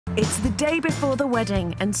It's the day before the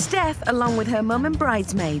wedding, and Steph, along with her mum and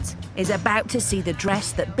bridesmaids, is about to see the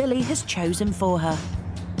dress that Billy has chosen for her.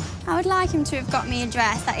 I would like him to have got me a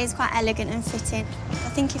dress that is quite elegant and fitting. I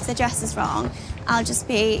think if the dress is wrong, I'll just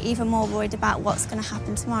be even more worried about what's going to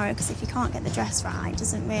happen tomorrow, because if you can't get the dress right, it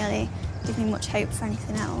doesn't really give me much hope for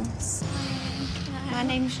anything else. My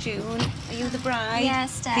name's June. Are you the bride?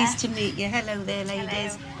 Yes, Steph. Pleased to meet you. Hello there,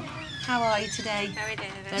 ladies. Hello. How are you today? Very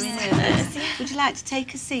nervous. Very nervous. Would you like to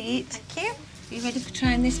take a seat? Thank you. Are you ready for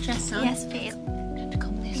trying this dress on? Yes, please. I'm going to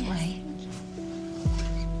come this way.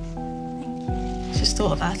 Thank you. She's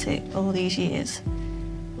thought about it all these years,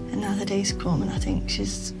 and now the day's come, and I think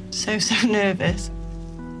she's so nervous.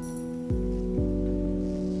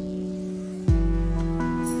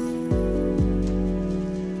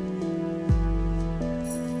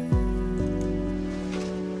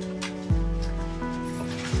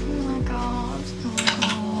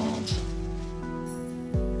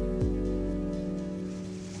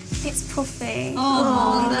 It's puffy.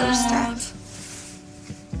 Oh, no, Steph.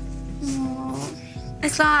 Oh.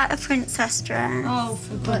 It's like a princess dress. Oh,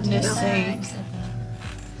 for goodness sake.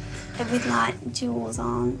 With, like, jewels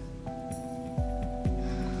on.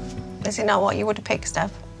 Is it not what you would have picked,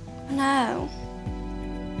 Steph? No.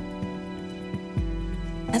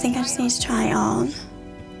 I think I just need to try it on.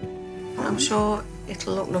 I'm sure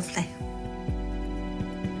it'll look lovely.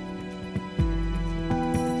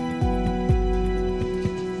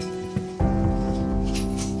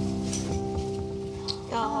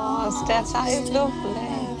 Oh, Steph, that is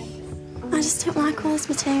lovely. I just don't like all this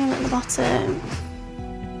material at the bottom.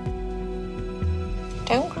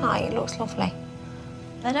 Don't cry, it looks lovely.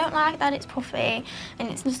 I don't like that it's puffy and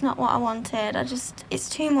it's just not what I wanted. It's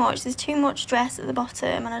too much. There's too much dress at the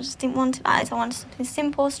bottom and I just didn't want it like this. I wanted something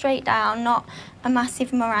simple, straight down, not a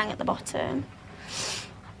massive meringue at the bottom.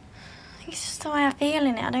 It's just the way I feel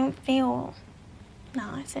in it. I don't feel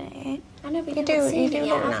nice in it. I know, but you do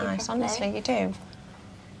look nice, honestly, you do.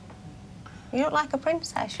 You look like a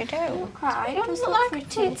princess, you do. Don't cry. I don't look like a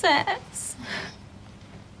princess.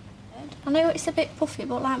 I know it's a bit puffy,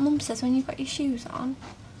 but like Mum says, when you've got your shoes on.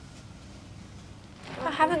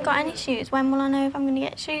 I haven't got any shoes. When will I know if I'm going to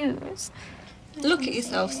get shoes? Look at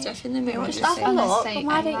yourself, Steph, in the mirror. Just have a look, but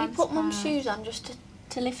why don't you put Mum's shoes on just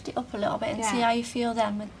to lift it up a little bit and see how you feel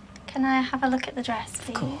then? Can I have a look at the dress, please?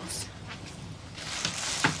 Of course.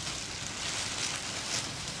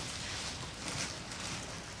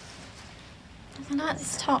 I like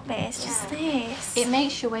this top bit, it's just this. It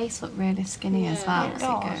makes your waist look really skinny as well as it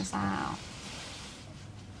goes out.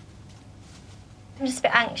 I'm just a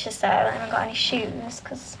bit anxious though, I haven't got any shoes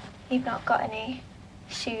because you've not got any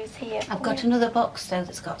shoes here. I've got another box though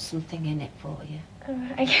that's got something in it for you.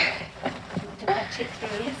 Alright. To patch it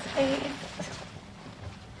through. Yes, please.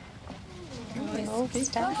 Oh,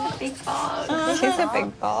 Steph. It's a big box. It is a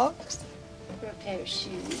big box. For a pair of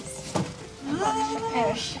shoes. I've got a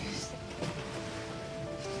pair of shoes.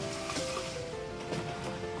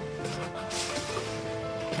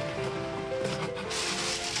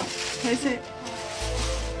 Is it?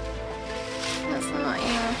 That's not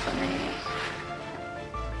even funny.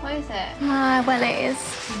 What is it? My wellies.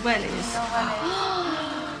 Wellies.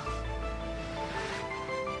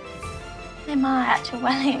 They're my actual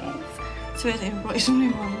wellies. So is it brought you some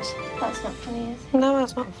new ones? That's not funny, is it? No,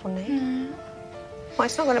 that's not funny. No. Well,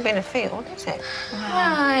 it's not going to be in a field, is it?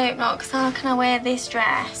 Right, not because how can I wear this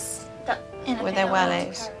dress With their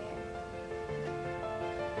wellies.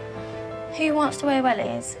 Who wants to wear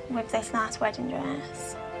wellies with this nice wedding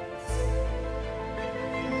dress?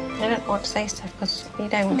 I don't want to say stuff because you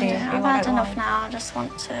don't do. Yeah, I've had enough now. I just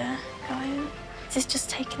want to go out. This is just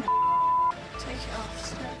taking the Take it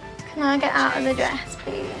off. Can I get out of the dress,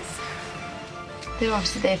 please? They're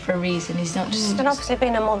obviously there for a reason. He's not just... And obviously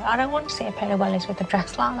being a mother, I don't want to see a pair of wellies with a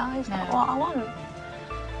dress like that. It's not what I want.